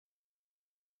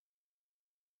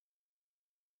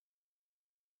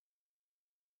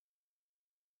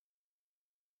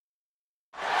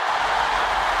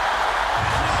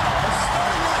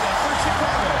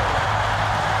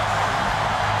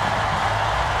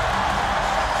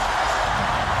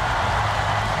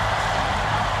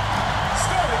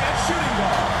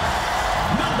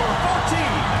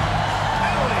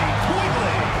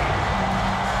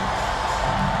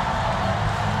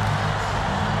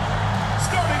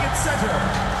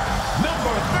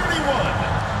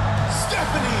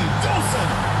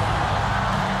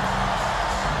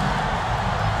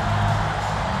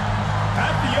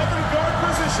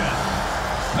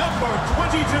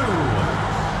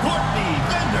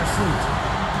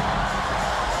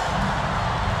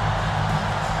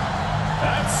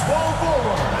At small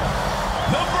forward,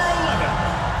 number 11,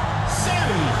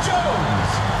 Sammy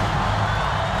Jones.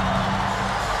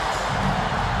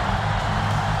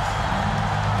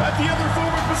 At the other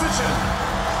forward position,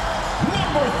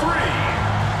 number 3,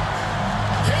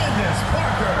 Candace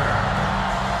Parker.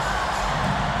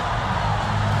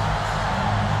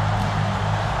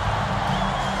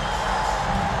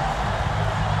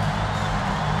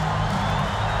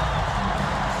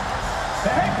 The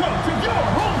head coach of your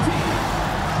home team,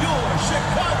 your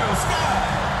Chicago Sky.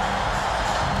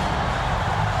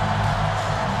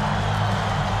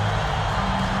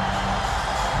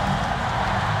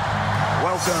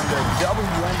 Welcome to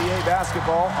WNBA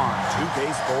basketball on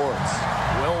 2K Sports.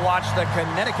 We'll watch the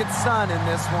Connecticut Sun in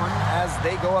this one as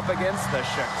they go up against the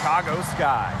Chicago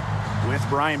Sky. With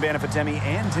Brian Banafitemi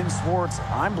and Tim Swartz,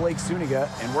 I'm Blake Suniga,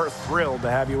 and we're thrilled to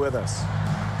have you with us.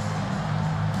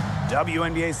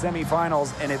 WNBA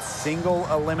semifinals and its single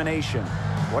elimination.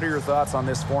 What are your thoughts on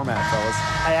this format, fellas?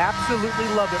 I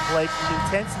absolutely love it, Blake. The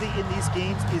intensity in these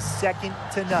games is second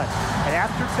to none. And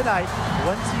after tonight,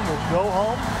 one team will go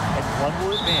home and one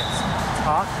will advance.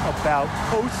 Talk about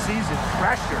postseason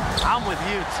pressure. I'm with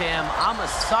you, Tim. I'm a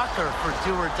sucker for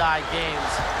do-or-die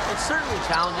games. It's certainly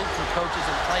challenging for coaches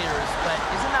and players, but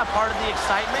isn't that part of the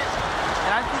excitement?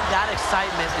 And I think that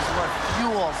excitement is what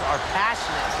fuels our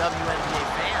passionate WNBA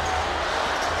fans.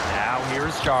 Now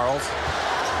here's Charles.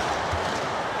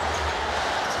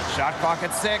 Shot clock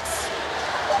at 6.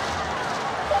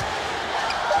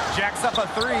 Jacks up a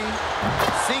 3.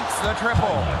 Sinks the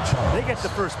triple. They get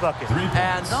the first bucket.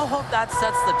 And no hope that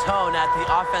sets the tone at the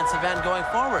offensive end going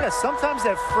forward. Yeah, sometimes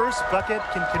that first bucket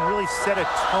can really set a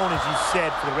tone, as you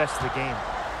said, for the rest of the game.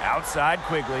 Outside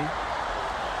Quigley.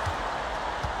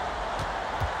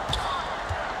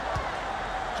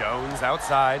 Jones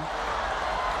outside.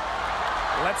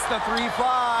 Lets the 3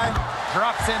 fly.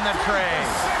 Drops in the tray.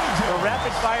 The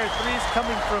rapid-fire threes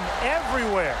coming from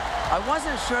everywhere. I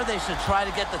wasn't sure they should try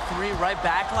to get the 3 right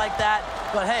back like that,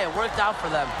 but hey, it worked out for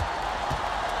them.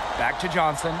 Back to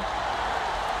Johnson.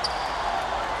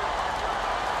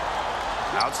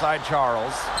 Outside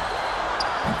Charles.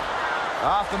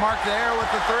 Off the mark there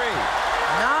with the 3.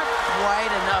 Not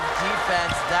quite enough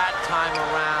defense that time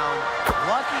around.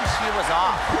 Lucky she was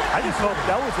off. I just hope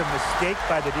that was a mistake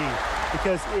by the D,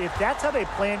 because if that's how they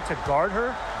plan to guard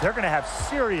her, they're going to have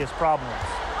serious problems.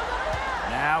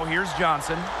 Now here's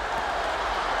Johnson.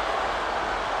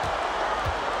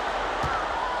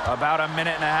 About a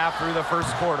minute and a half through the first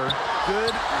quarter.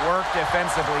 Good work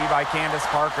defensively by Candace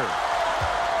Parker.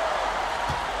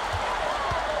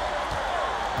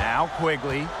 Now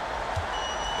Quigley.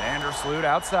 Vandersloot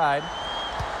outside.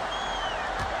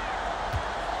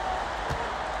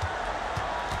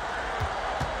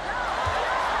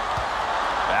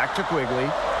 Back to Quigley.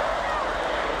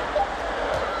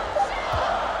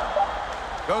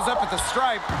 Goes up at the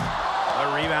stripe.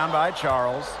 A rebound by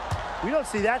Charles. We don't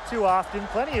see that too often.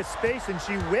 Plenty of space, and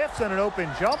she whiffs on an open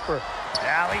jumper.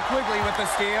 Allie Quigley with the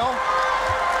steal.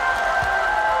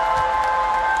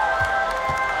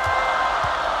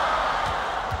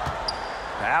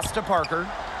 Pass to Parker.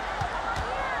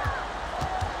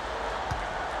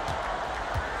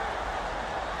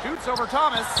 Shoots over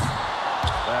Thomas.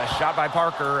 The shot by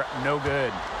Parker, no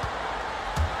good.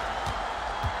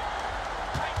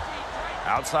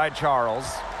 Outside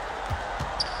Charles.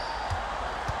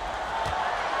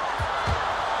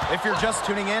 If you're just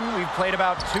tuning in, we've played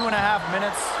about 2.5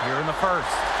 minutes here in the first.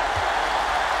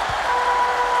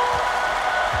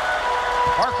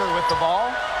 Parker with the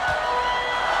ball.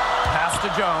 Pass to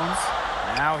Jones.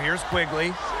 Now here's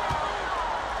Quigley.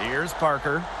 Here's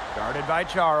Parker, guarded by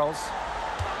Charles.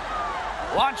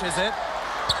 Launches it.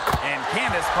 And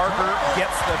Candace Parker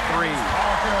gets the 3.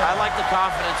 I like the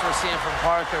confidence we're seeing from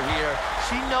Parker here.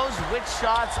 She knows which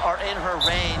shots are in her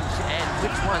range and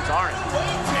which ones aren't.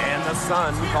 And the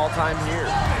Sun call time here.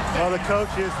 Well, the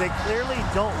coaches, they clearly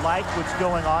don't like what's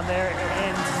going on there,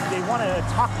 and they want to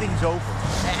talk things over.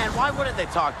 And why wouldn't they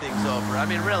talk things over? I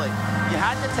mean, really, you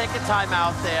had to take a time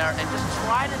out there and just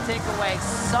try to take away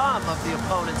some of the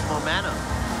opponent's momentum.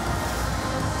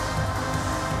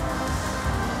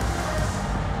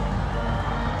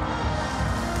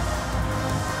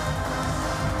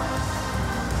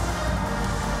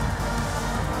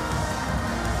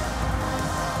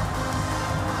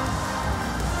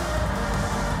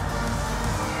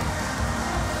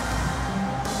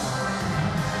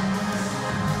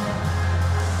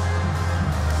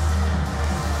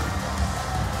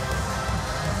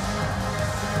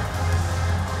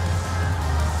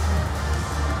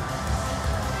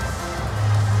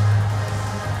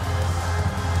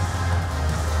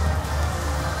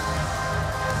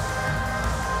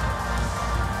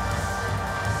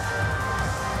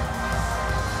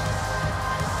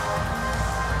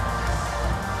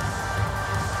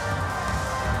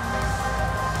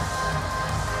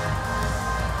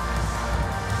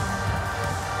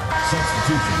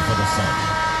 substitution for the Sun.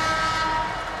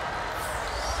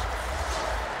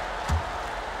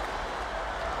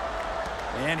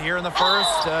 And here in the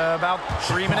first, about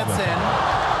 3 minutes in.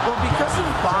 Well, because of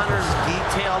Bonner's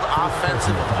detailed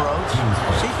offensive approach,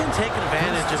 she can take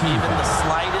advantage of even the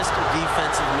slightest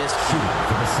defensive miscue.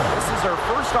 This is her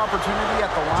first opportunity at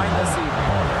the line this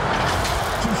evening.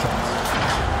 2 shots.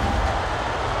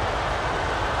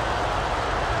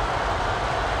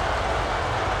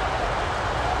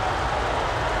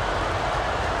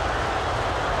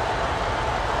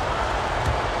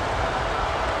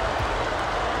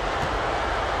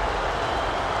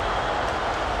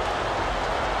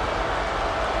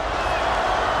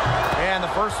 And the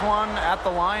first one at the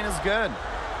line is good.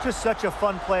 Just such a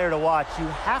fun player to watch. You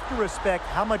have to respect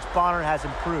how much Bonner has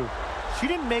improved. She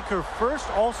didn't make her first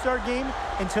All-Star game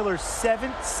until her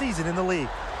 7th season in the league.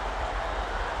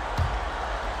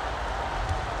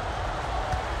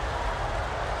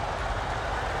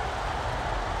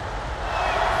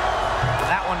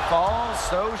 That one falls,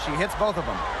 so she hits both of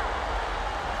them.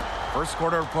 First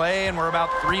quarter of play, and we're about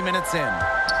 3 minutes in.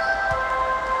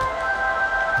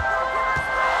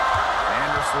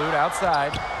 Vandersloot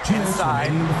outside, inside.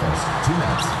 In the first 2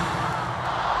 minutes.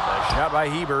 The shot by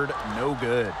Hebert, no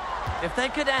good. If they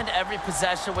could end every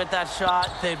possession with that shot,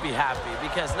 they'd be happy,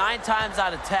 because 9 times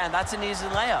out of 10, that's an easy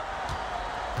layup.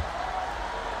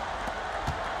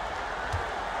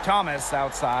 Thomas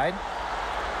outside.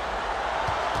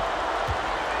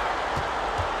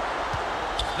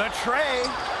 The tray.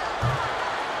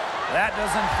 That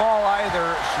doesn't fall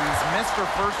either. She's missed her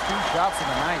first 2 shots of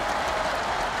the night.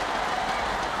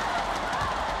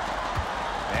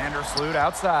 Vandersloot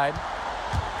outside.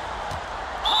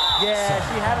 Yeah,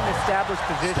 she had an established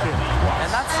position.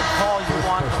 And that's the call you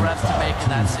want the refs to make in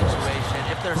that situation.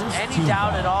 If there's any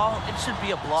doubt at all, it should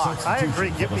be a block. I agree.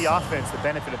 Give the offense the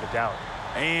benefit of the doubt.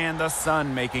 And the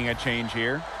Sun making a change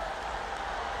here.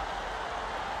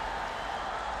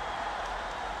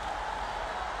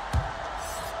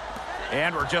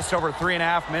 And we're just over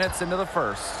 3.5 minutes into the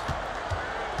first.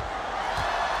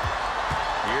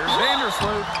 Here's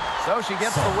Vandersloot. So she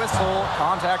gets the whistle.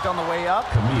 Contact on the way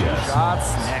up.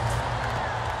 Shots next.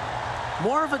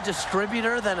 More of a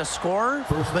distributor than a scorer,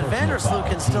 but Vandersloot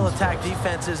can still attack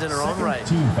defenses in her own right.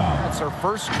 Team foul. That's her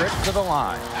first trip to the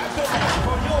line. At the line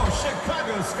for your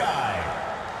Chicago Sky,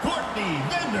 Courtney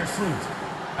Vandersloot.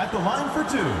 At the line for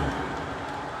 2.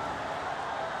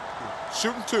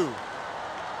 Shooting 2.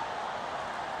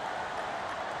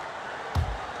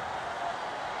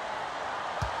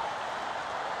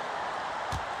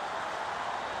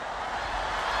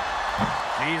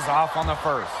 She's off on the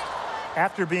first.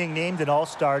 After being named an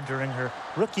All-Star during her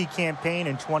rookie campaign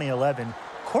in 2011,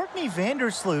 Courtney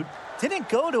Vandersloot didn't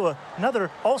go to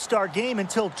another All-Star game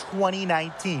until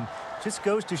 2019. Just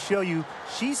goes to show you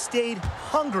she stayed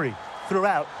hungry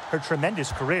throughout her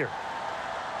tremendous career.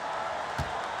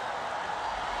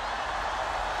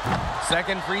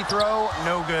 Second free throw,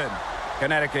 no good.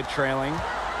 Connecticut trailing.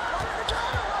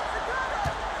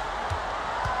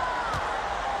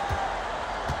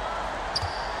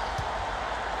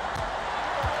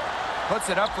 Puts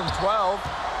it up from 12.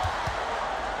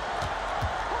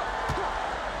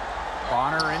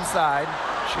 Bonner inside.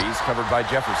 She's covered by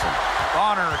Jefferson.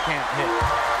 Bonner can't hit.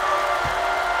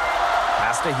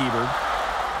 Pass to Hebert.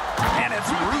 And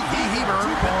it's Ruthie Hebert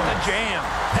with the jam.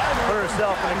 Put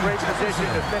herself in a great position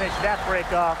to finish that break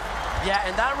off. Yeah,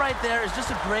 and that right there is just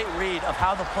a great read of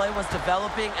how the play was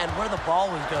developing and where the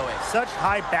ball was going. Such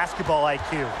high basketball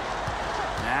IQ.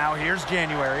 Now here's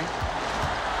January.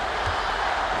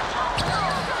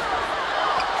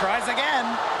 Tries again.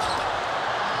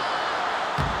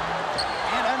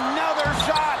 And another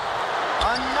shot.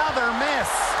 Another miss.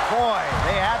 Boy,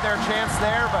 they had their chance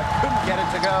there, but couldn't get it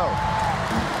to go.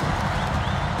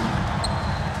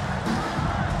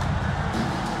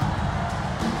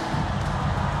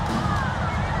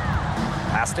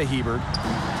 Pass to Hebert.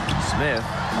 Smith.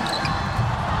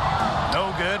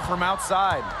 No good from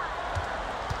outside.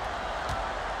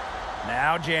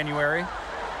 Now January.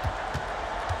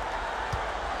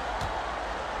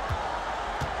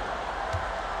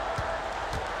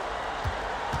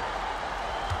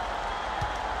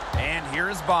 And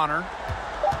here's Bonner.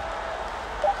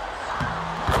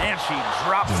 And she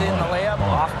drops in the layup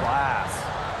off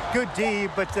glass. Good D,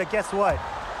 but guess what?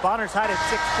 Bonner's height at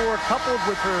 6'4", coupled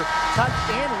with her touch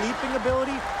and leaping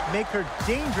ability, make her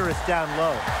dangerous down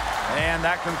low. And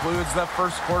that concludes the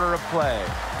first quarter of play.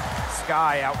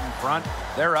 Sky out in front.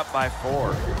 They're up by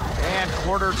 4. And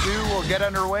quarter 2 will get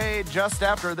underway just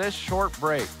after this short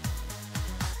break.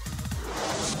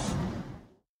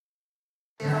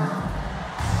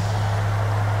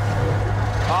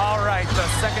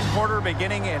 second quarter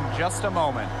beginning in just a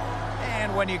moment.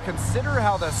 And when you consider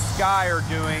how the Sky are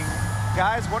doing,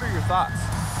 guys, what are your thoughts?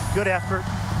 Good effort.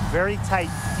 Very tight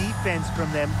defense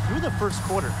from them through the first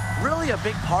quarter. Really a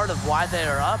big part of why they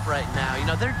are up right now. You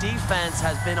know, their defense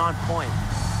has been on point.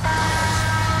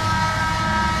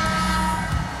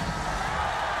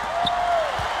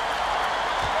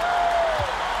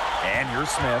 And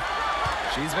here's Smith.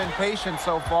 She's been patient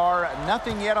so far.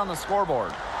 Nothing yet on the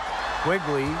scoreboard.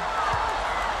 Quigley.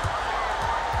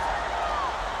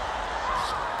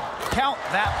 Count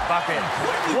that bucket.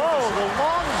 Whoa, the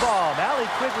long bomb. Allie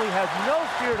Quigley has no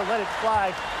fear to let it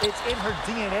fly. It's in her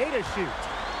DNA to shoot.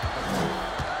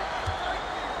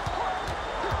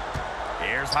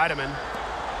 Here's Heidemann.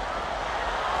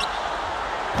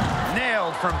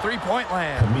 Nailed from three-point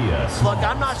land. Look,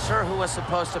 I'm not sure who was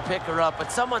supposed to pick her up, but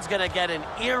someone's going to get an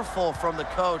earful from the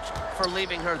coach for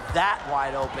leaving her that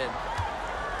wide open.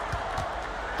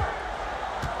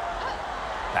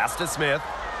 Pass to Smith.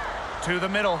 To the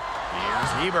middle.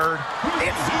 Here's Hebert.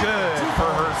 It's good for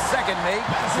her second make.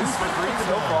 2 for 3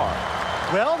 so far.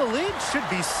 Well, the lead should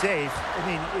be safe. I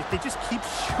mean, if they just keep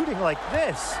shooting like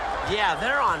this. Yeah,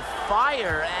 they're on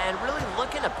fire and really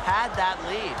looking to pad that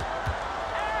lead.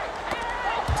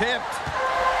 Tipped.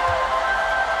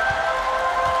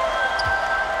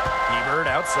 Hebert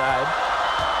outside.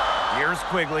 Here's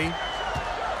Quigley.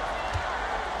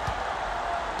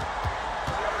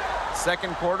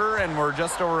 Second quarter, and we're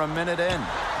just over a minute in.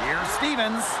 Here's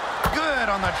Stevens. Good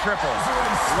on the triple.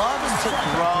 Loves to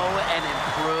grow and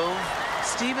improve.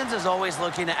 Stevens is always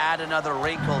looking to add another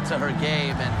wrinkle to her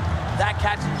game, and that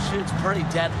catch and shoot's pretty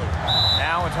deadly.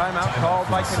 Now a timeout called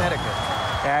by Connecticut.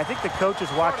 Yeah, I think the coach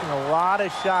is watching a lot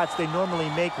of shots they normally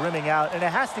make rimming out, and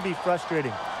it has to be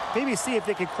frustrating. Maybe see if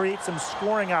they could create some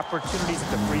scoring opportunities at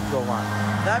the free throw line.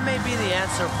 That may be the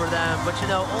answer for them, but you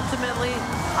know, ultimately,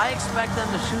 I expect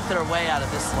them to shoot their way out of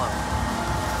this slump.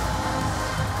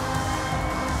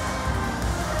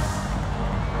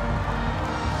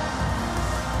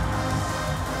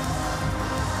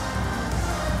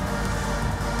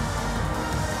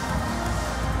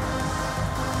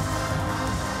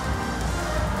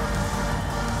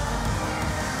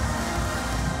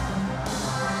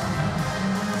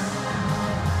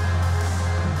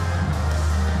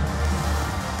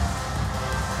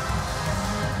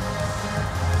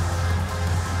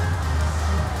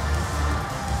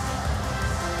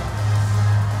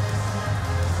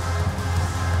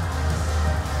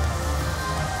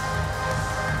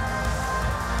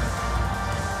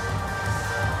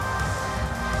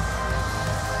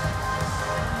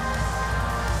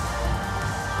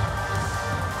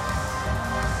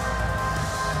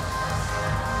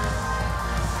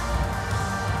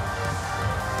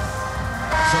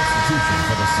 Substitution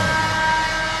for the Sun.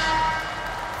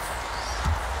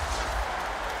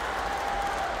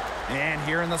 And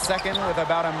here in the second with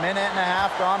about a minute and a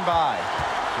half gone by.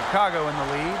 Chicago in the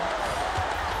lead.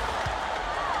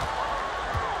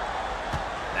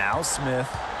 Now Smith.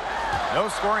 No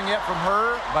scoring yet from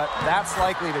her, but that's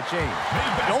likely to change.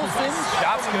 Dolson,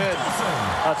 shot's good.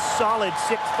 A solid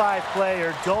 6'5"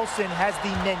 player. Dolson has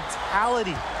the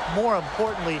mentality, more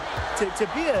importantly, to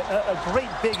be a great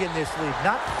big in this league,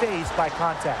 not fazed by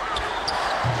contact.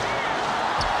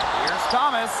 Here's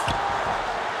Thomas.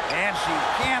 And she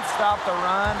can't stop the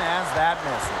run as that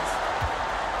misses.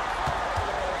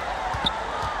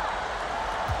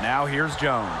 Now here's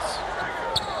Jones.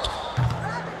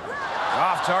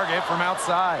 Off target from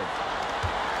outside.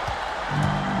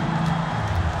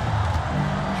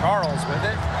 Charles with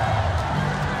it.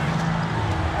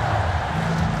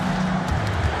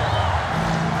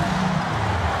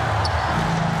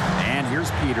 And here's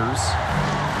Peters.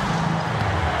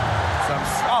 Some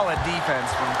solid defense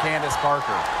from Candace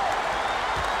Parker.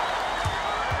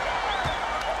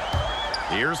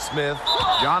 Here's Smith.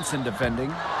 Johnson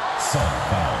defending. Sun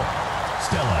foul.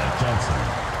 Stella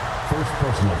Johnson. First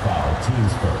personal foul,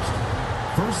 teams first.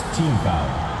 First team foul.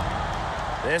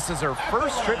 This is her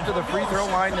first trip to the free throw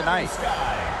line tonight.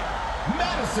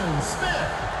 Madison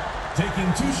Smith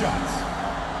taking 2 shots.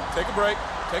 Take a break.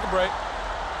 Take a break.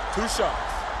 2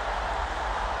 shots.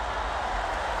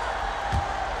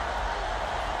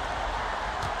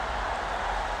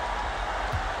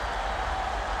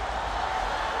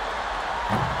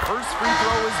 First free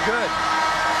throw is good.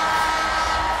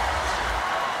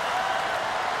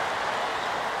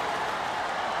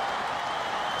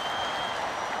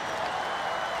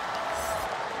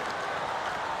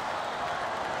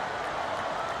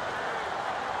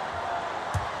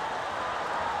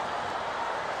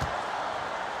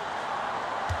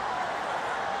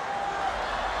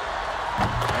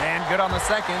 And good on the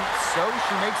second, so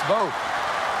she makes both.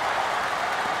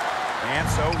 And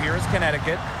so here's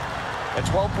Connecticut. A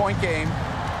 12-point game.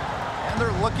 And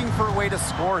they're looking for a way to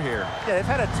score here. Yeah, they've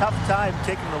had a tough time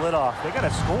taking the lid off. They got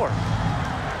to score.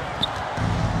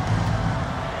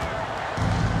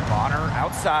 Bonner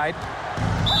outside.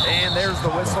 And there's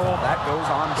the whistle. That goes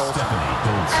on Dolson.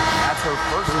 That's her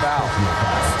first foul.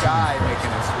 Sky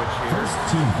making a switch here. First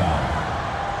team foul.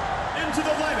 Into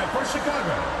the lineup for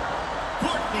Chicago,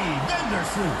 Courtney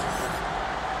Vandersloot.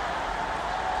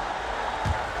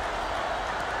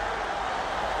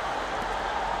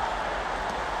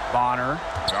 Bonner,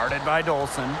 guarded by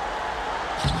Dolson.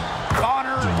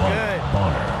 Bonner, good.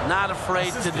 Not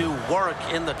afraid to do work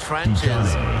in the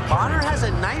trenches. Bonner has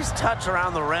a nice touch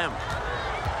around the rim.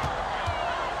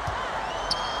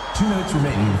 2 minutes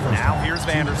remaining in the first Now half. here's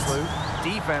Vandersloot.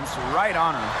 Defense right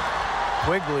on her.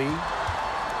 Quigley.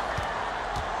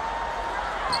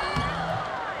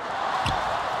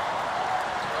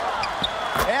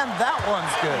 And that one's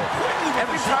good.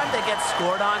 Every time they get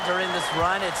scored on during this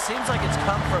run, it seems like it's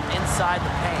come from inside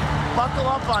the paint. Buckle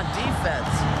up on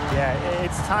defense. Yeah,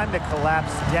 it's time to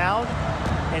collapse down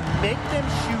and make them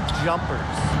shoot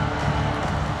jumpers.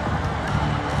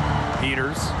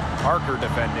 Peters, Parker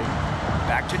defending.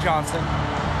 Back to Johnson.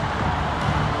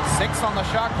 6 on the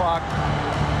shot clock.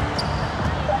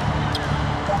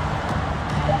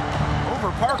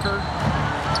 Over Parker.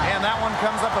 And that one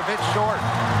comes up a bit short.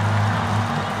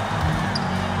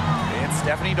 It's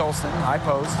Stephanie Dolson, high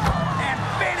post. And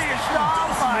finished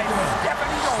off by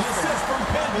Stephanie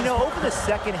Dolson. You know, over the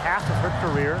second half of her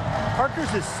career,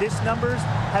 Parker's assist numbers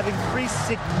have increased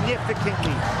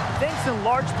significantly, thanks in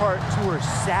large part to her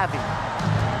savvy.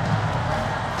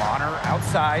 Bonner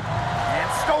outside, and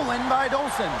stolen by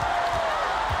Dolson.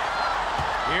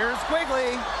 Here's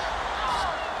Quigley.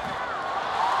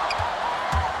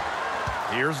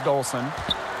 Here's Dolson.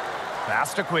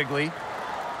 Pass to Quigley.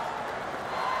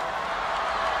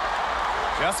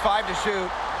 Just 5 to shoot.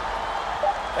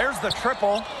 There's the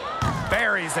triple.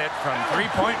 Buries it from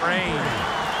three-point range.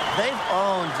 They've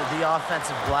owned the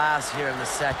offensive glass here in the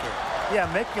second. Yeah,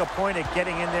 making a point of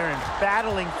getting in there and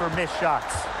battling for missed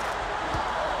shots.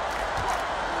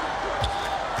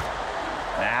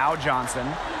 Now Johnson.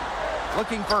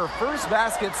 Looking for her first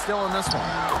basket still in this one.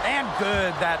 And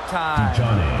good that time.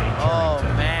 Oh,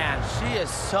 man. She is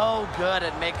so good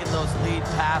at making those lead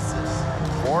passes.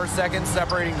 4 seconds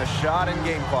separating the shot and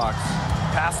game clocks.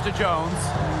 Pass to Jones.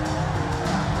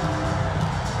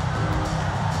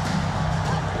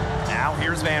 Now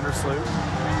here's Vandersloot.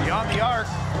 Beyond the arc.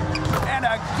 And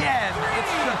again,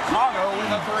 it's Chicago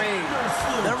with a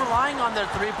 3. They're relying on their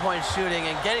three-point shooting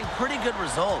and getting pretty good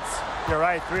results. You're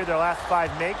right, 3 of their last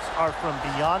 5 makes are from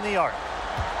beyond the arc.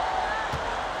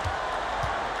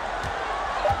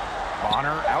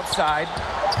 Bonner outside.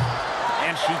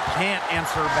 And she can't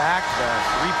answer back the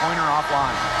three-pointer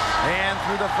offline. And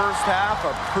through the first half,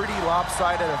 a pretty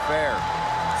lopsided affair.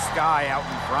 Sky out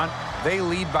in front. They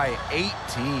lead by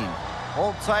 18.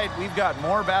 Hold tight, we've got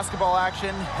more basketball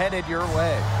action headed your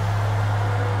way.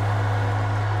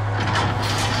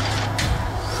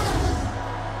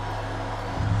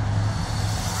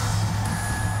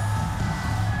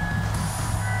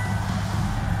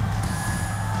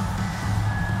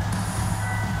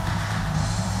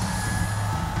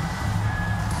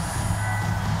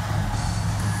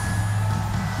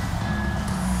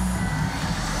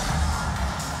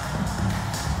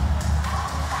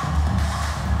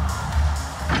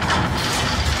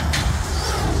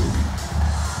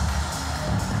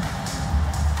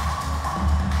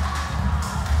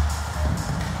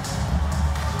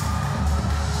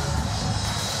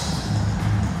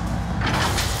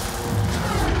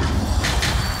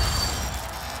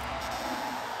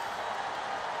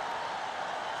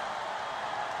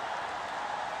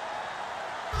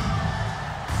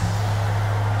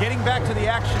 Getting back to the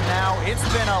action now. It's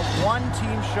been a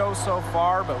one-team show so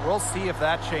far, but we'll see if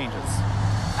that changes.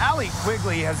 Allie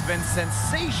Quigley has been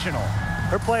sensational.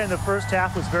 Her play in the first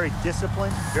half was very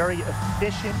disciplined, very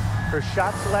efficient. Her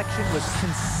shot selection was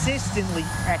consistently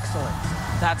excellent.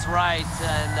 That's right,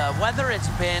 and whether it's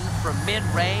been from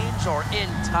mid-range or in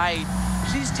tight,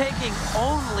 she's taking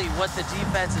only what the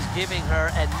defense is giving her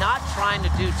and not trying to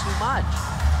do too much.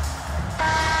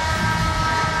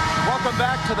 Welcome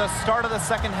back to the start of the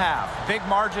second half. Big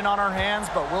margin on our hands,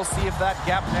 but we'll see if that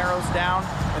gap narrows down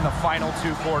in the final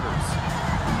 2 quarters.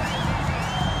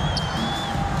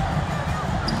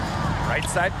 Right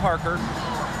side Parker.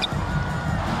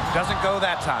 Doesn't go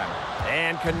that time.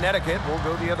 And Connecticut will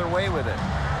go the other way with it.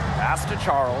 Pass to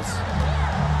Charles.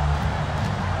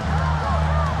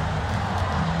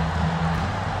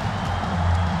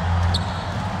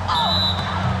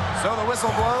 So the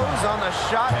whistle blows on the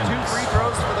shot. 2 free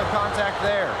throws for the contact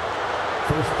there.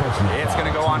 It's going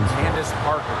to go on Candace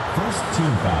Parker. First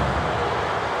team foul.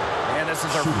 And this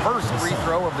is her first free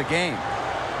throw of the game.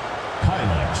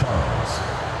 Kyla Charles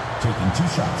taking 2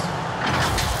 shots.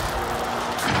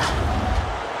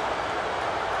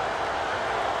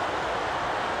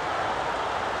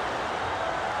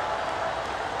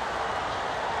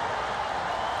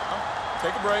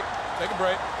 Take a break. Take a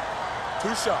break.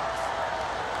 2 shots.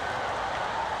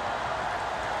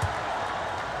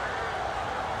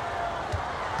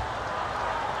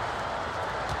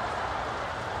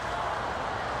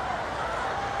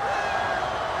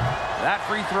 That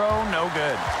free throw, no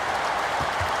good.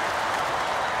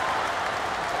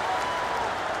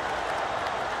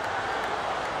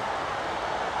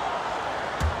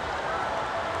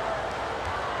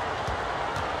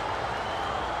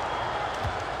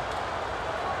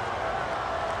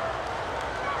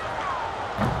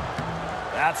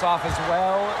 That's off as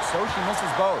well, so she misses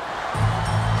both.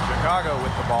 Chicago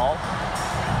with the ball.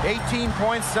 18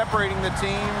 points separating the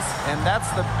teams, and that's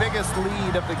the biggest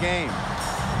lead of the game.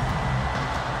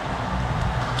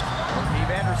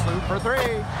 Vandersloot for 3.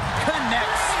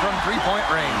 Connects from 3-point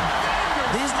range.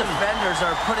 These defenders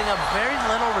are putting up very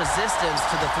little resistance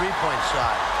to the 3-point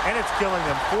shot. And it's killing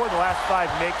them. 4 of the last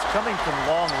 5 makes coming from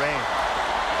long range.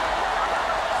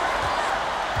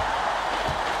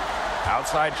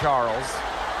 Outside Charles.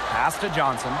 Pass to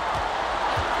Johnson.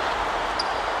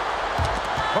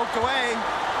 Poked away.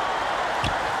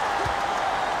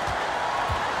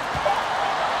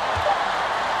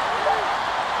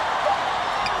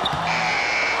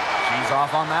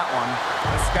 Off on that one.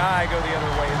 The Sky go the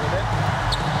other way with it.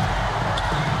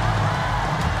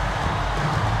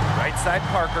 Right side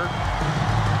Parker.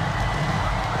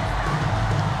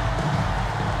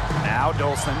 Now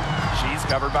Dolson. She's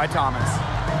covered by Thomas.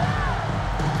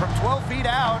 From 12 feet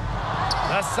out,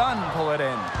 the Sun pull it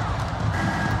in.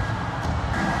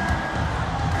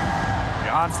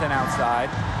 Johnson outside.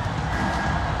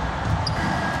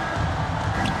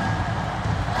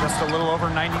 Just a little over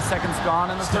 90 seconds gone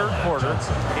in the third quarter.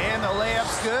 And the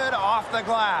layup's good off the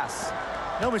glass.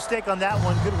 No mistake on that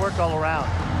one. Good work all around.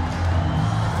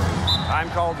 Time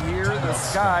called here. The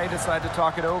Sky decide to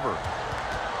talk it over.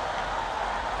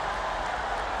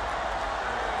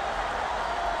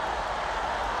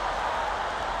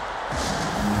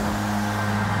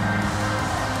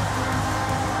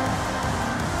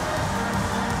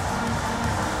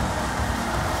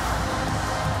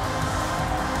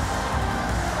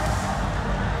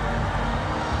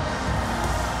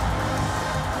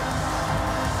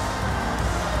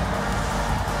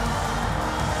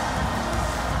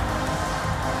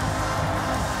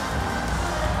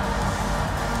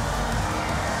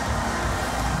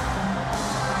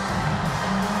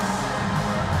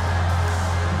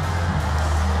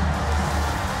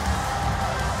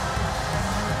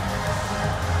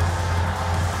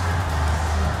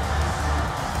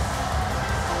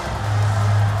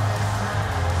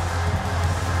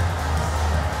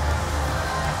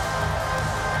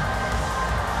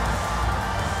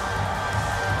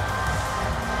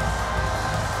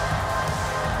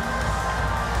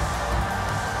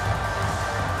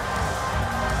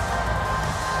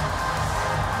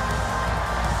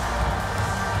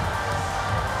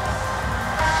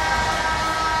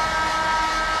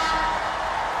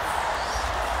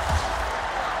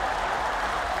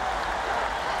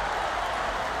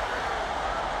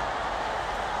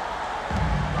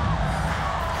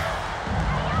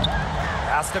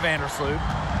 Pass to Vandersloot.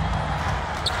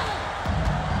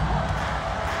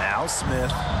 Now Smith.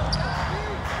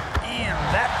 And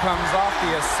that comes off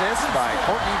the assist by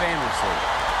Courtney Vandersloot.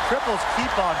 Triples keep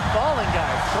on falling,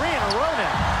 guys. 3 in a row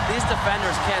now. These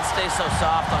defenders can't stay so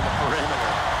soft on the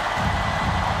perimeter.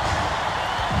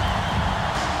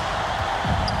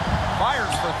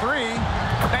 Fires for 3.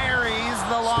 Buries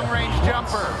the long-range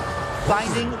jumper.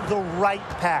 Finding the right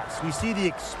pass. We see the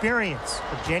experience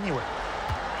of January.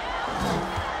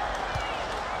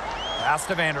 Pass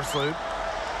to Vandersloot.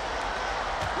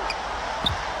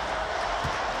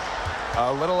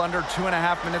 A little under 2.5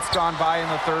 minutes gone by in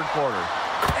the third quarter.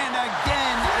 And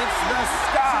again, it's the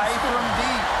Sky from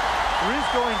deep. Three's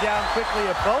going down quickly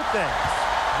at both ends.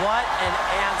 What an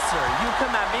answer. You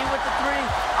come at me with the 3,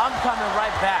 I'm coming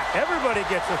right back. Everybody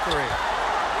gets a 3.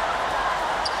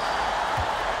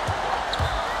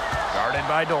 Guarded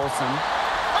by Dolson.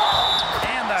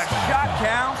 And the shot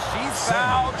count. She's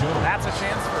fouled. That's a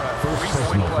chance for a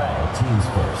 3-point play. Teams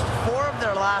first. 4 of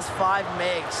their last 5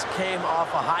 makes came off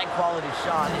a high-quality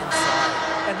shot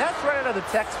inside. And that's right out of the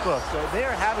textbook. So they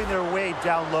are having their way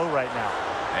down low right now.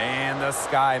 And the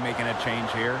Sky making a change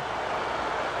here.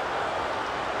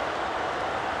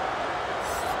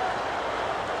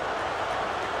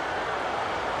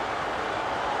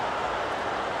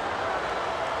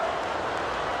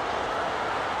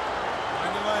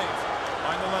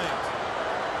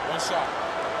 shot.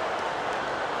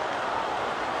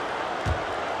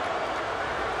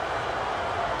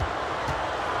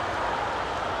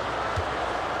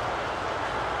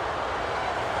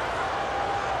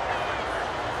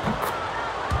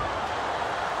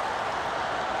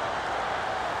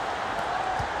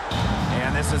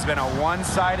 And this has been a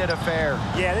one-sided affair.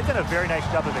 Yeah, they've done a very nice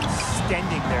job of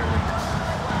extending their lead.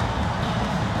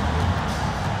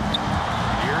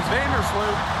 Here's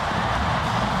Vandersloot.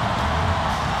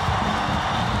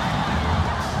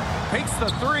 Takes the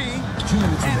three. 2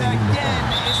 minutes And remaining in the again,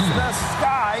 third. it's the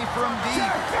sky from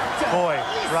deep. Boy,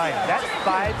 Ryan, that's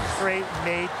 5 straight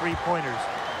made three-pointers.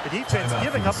 The defense Timeout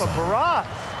giving for up the a Suns. barrage.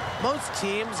 Most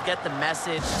teams get the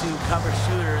message to cover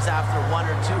shooters after 1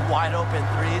 or 2 wide open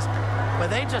threes, but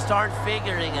they just aren't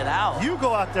figuring it out. You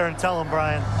go out there and tell them,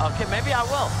 Brian. Okay, maybe I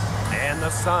will. And the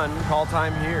Sun call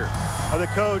time here. The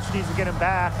coach needs to get him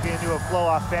back into a flow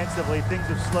offensively. Things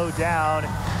have slowed down,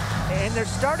 and they're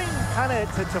starting kind of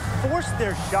to force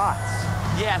their shots.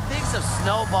 Yeah, things have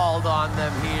snowballed on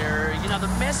them here. You know,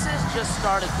 the misses just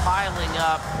started piling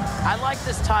up. I like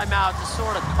this timeout to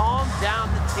sort of calm down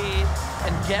the team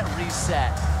and get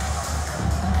reset.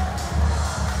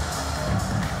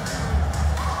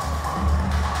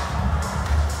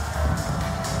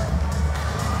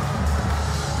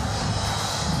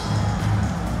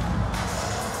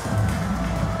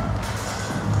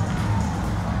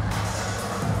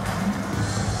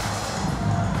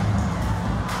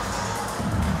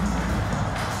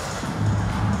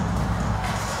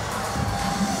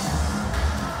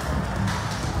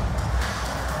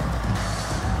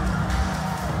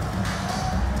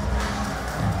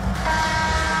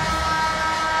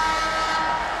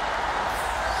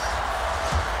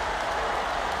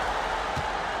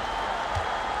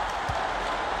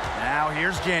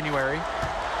 Here's January.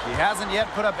 She hasn't yet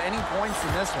put up any points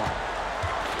in this one.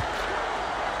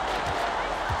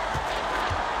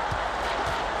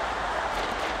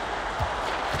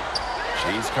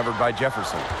 She's covered by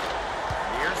Jefferson.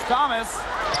 Here's Thomas.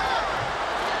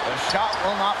 The shot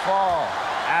will not fall.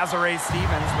 Azare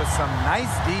Stevens with some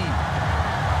nice D.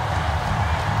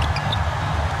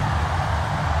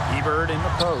 Ebert in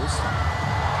the post.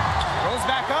 Goes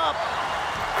back up.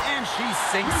 And she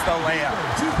sinks the layup.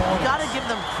 You got to give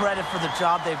them credit for the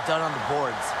job they've done on the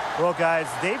boards. Well, guys,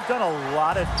 they've done a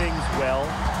lot of things well,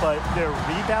 but their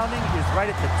rebounding is right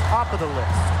at the top of the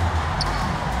list.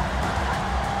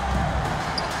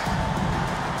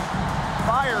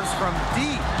 Fires from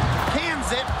deep.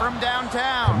 Cans it from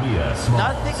downtown.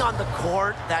 Nothing on the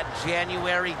court that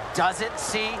January doesn't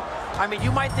see. I mean,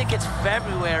 you might think it's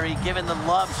February given the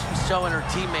love she's showing her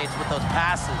teammates with those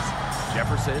passes.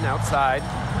 Jefferson outside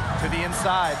to the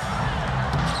inside.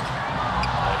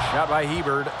 A shot by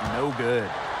Hebert, no good.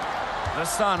 The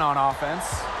Sun on offense.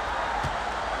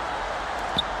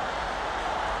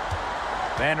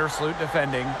 Vandersloot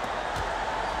defending.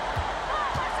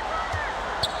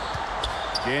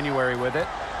 January with it.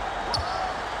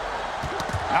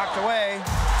 Knocked away.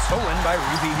 Stolen by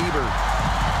Ruthie Hebert.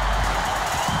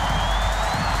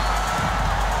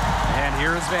 And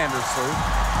here is Vandersloot.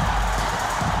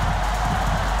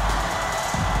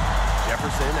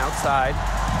 Jefferson outside.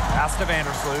 Pass to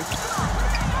Vandersloot.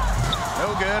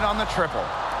 No good on the triple.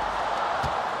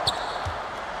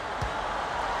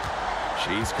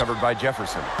 She's covered by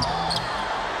Jefferson.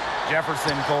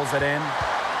 Jefferson pulls it in.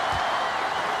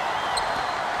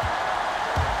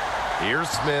 Here's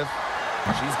Smith.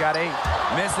 She's got 8.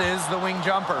 Misses the wing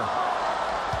jumper.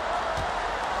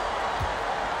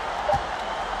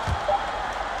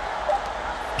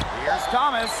 Here's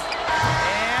Thomas.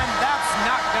 And that's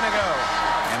not going to go.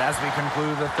 And as we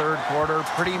conclude the third quarter,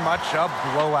 pretty much a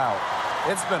blowout.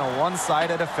 It's been a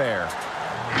one-sided affair.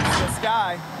 This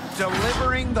guy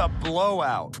delivering the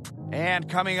blowout. And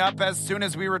coming up as soon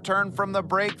as we return from the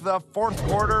break, the fourth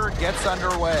quarter gets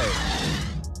underway.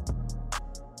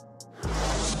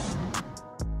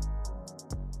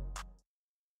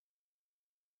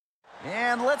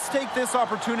 And let's take this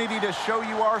opportunity to show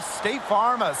you our State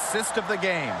Farm assist of the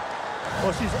game.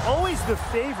 Well, she's always the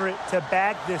favorite to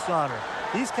bag this honor.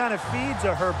 These kind of feeds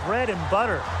are her bread and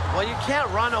butter. Well, you can't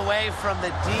run away from the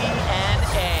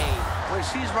DNA. When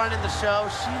she's running the show,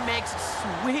 she makes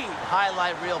sweet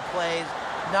highlight reel plays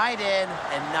night in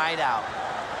and night out.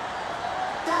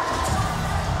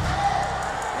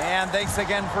 And thanks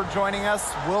again for joining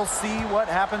us. We'll see what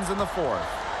happens in the fourth.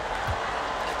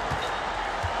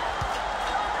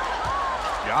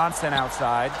 Johnson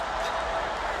outside.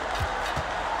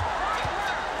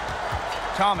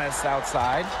 Thomas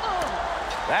outside.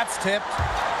 That's tipped.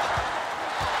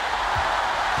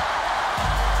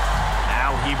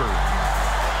 Now Hebert.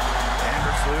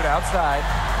 Vandersloot outside.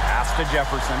 Pass to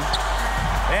Jefferson.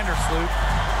 Vandersloot.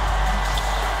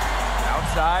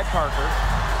 Outside, Parker.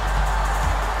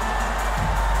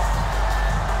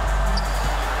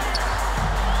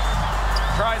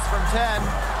 Tries from 10.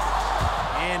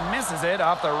 And misses it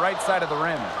off the right side of the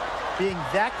rim. Being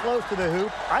that close to the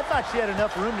hoop, I thought she had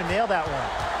enough room to nail that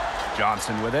one.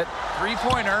 Johnson with it.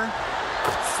 Three-pointer.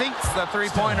 Sinks the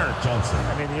three-pointer.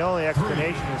 I mean, the only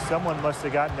explanation is someone must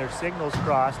have gotten their signals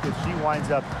crossed if she winds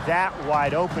up that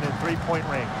wide open in three-point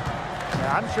range.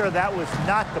 Now, I'm sure that was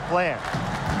not the plan.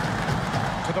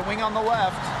 To the wing on the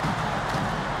left.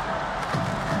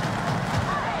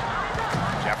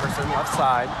 Jefferson left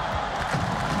side.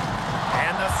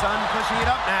 And the Sun pushing it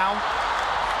up now.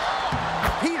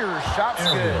 Peters' shot's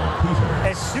good.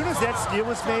 As soon as that steal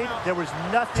was made, there was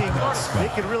nothing they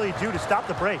could really do to stop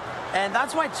the break. And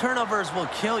that's why turnovers will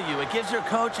kill you. It gives your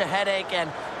coach a headache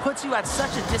and puts you at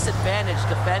such a disadvantage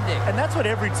defending. And that's what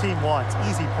every team wants,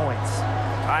 easy points.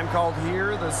 Time called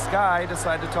here. The Sky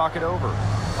decide to talk it over.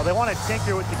 Well, they want to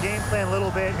tinker with the game plan a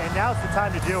little bit, and now's the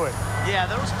time to do it. Yeah,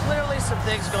 there was clearly some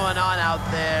things going on out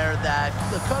there that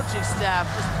the coaching staff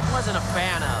just wasn't a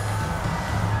fan of.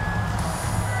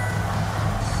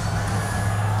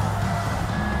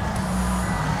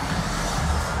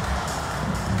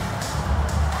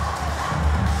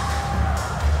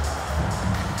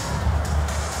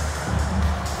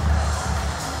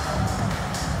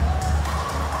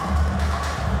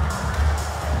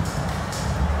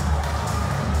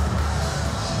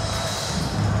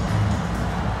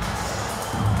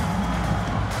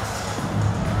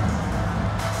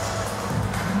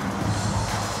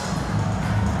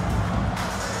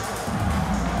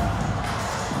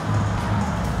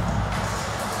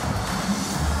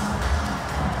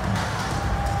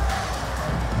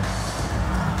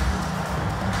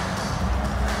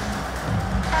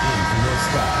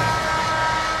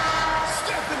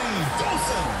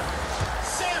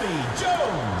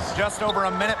 Just over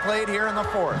a minute played here in the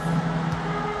fourth.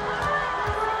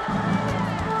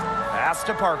 Pass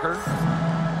to Parker.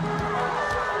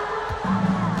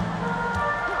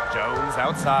 Jones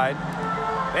outside.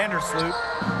 Vandersloot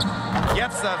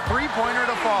gets the three-pointer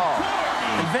to fall.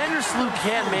 And Vandersloot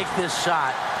can make this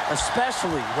shot,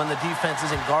 especially when the defense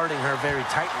isn't guarding her very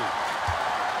tightly.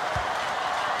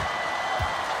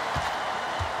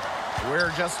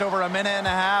 We're just over a minute and a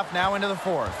half now into the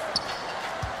fourth.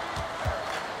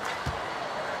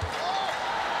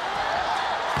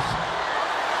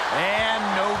 And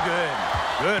no good.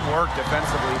 Good work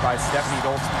defensively by Stephanie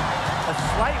Dolson. A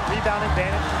slight rebound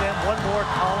advantage for them. One more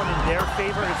column in their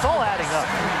favor. It's all adding up.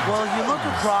 Well, you look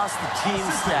across the team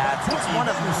stats, it's one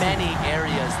of many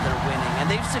areas they're winning,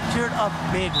 and they've secured a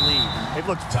big lead. It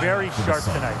looks very sharp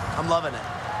tonight. I'm loving it.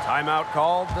 Timeout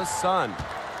called the Sun.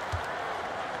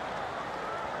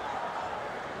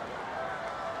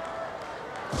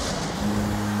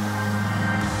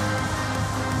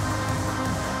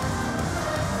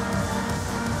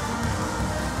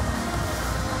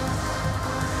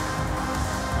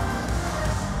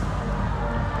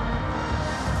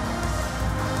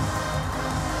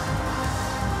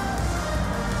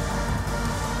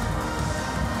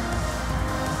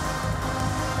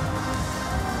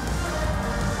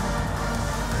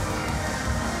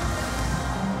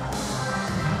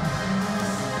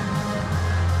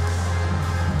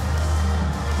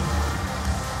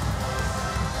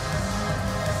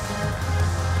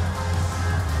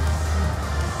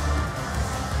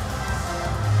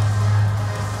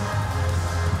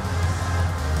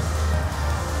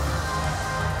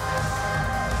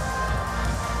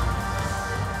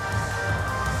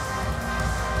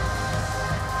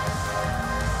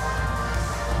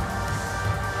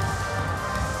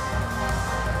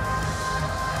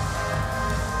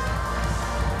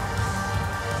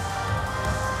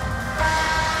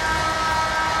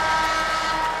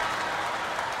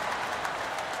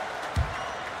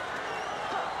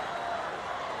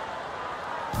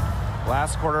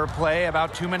 Last quarter of play,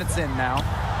 about 2 minutes in now.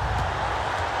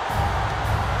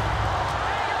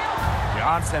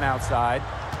 Johnson outside.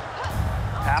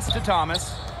 Pass to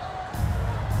Thomas.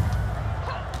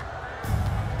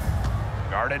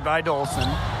 Guarded by Dolson.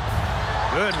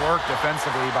 Good work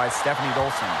defensively by Stephanie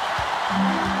Dolson.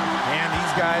 And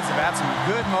these guys have had some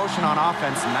good motion on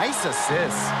offense. Nice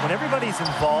assists. When everybody's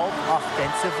involved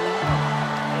offensively,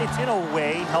 it's in a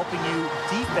way helping you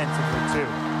defensively too.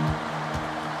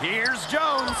 Here's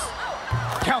Jones.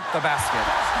 Count the basket.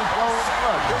 Well,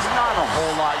 look, there's not a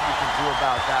whole lot you can do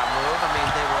about that move. I mean,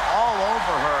 they were all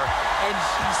over her, and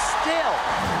she still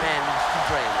managed to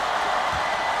drain it.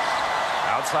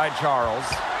 Outside Charles.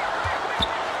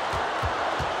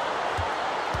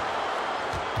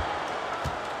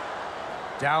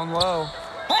 Down low.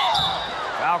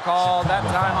 Foul call that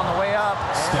time on the way up.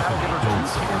 And that'll give her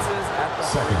 2 chances at the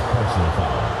second personal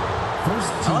foul.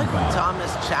 First team I like when foul. Thomas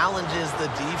challenges the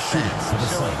defense,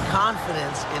 showing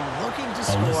confidence in looking to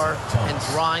score and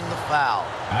drawing the foul.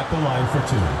 At the line for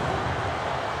 2.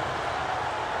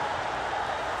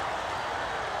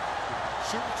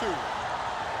 Shoot 2.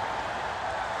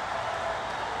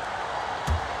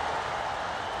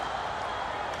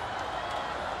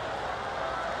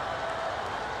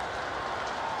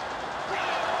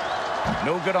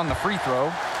 No good on the free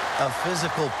throw. A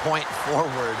physical point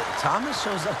forward. Thomas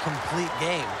shows a complete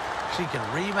game. She can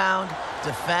rebound,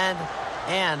 defend,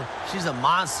 and she's a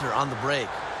monster on the break.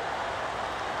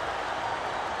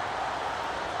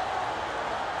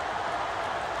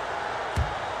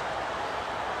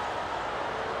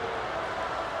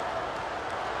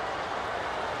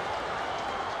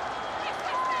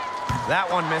 That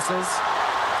one misses.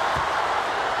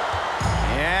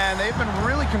 And they've been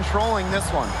really controlling this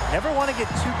one. Never want to get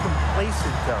too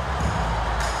complacent, though.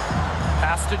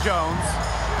 Pass to Jones.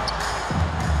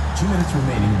 2 minutes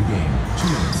remaining in the game. 2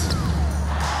 minutes.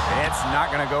 It's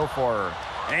not going to go for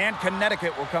her. And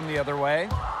Connecticut will come the other way.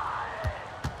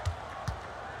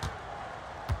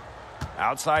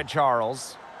 Outside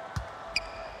Charles.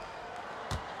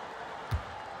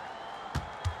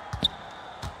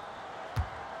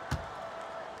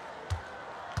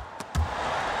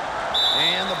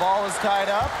 And the ball is tied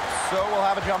up, so we'll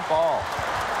have a jump ball.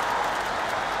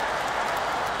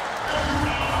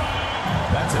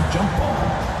 That's a jump ball.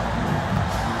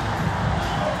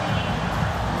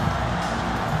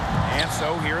 And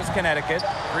so here's Connecticut.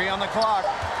 3 on the clock.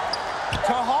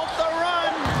 To halt the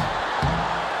run.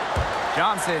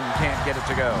 Johnson can't get it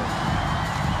to go.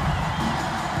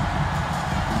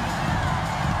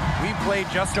 We've played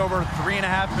just over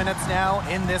 3.5 minutes now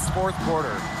in this 4th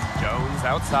quarter. Jones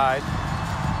outside.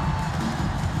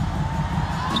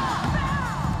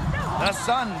 The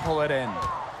Sun pull it in.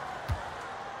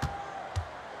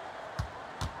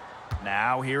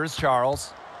 Now here's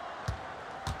Charles.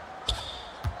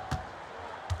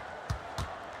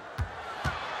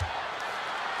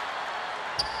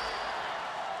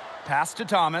 Pass to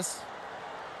Thomas.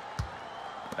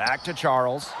 Back to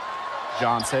Charles.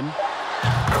 Johnson.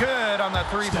 Good on the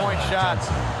 3-point shot.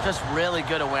 Just really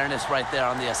good awareness right there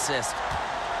on the assist.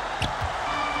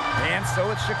 And so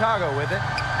it's Chicago with it.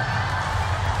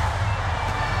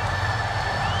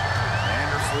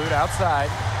 Vandersloot outside.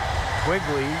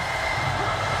 Quigley.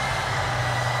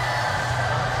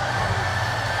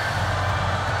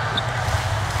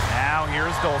 Now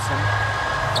here's Dolson.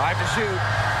 5 to shoot.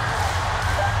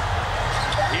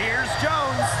 Here's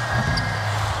Jones.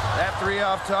 That 3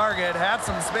 off target had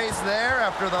some space there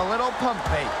after the little pump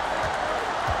fake.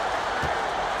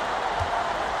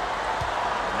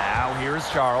 Now here's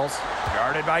Charles,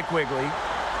 guarded by Quigley.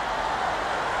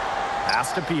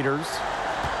 Pass to Peters.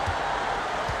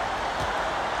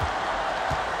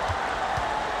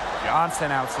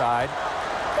 Johnson outside.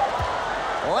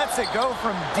 Lets it go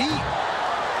from deep.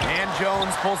 And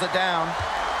Jones pulls it down.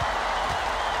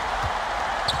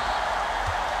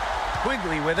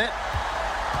 Quigley with it.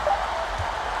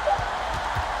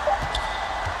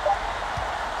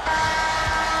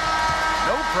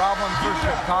 No problem for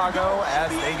Chicago as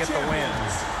they get the win.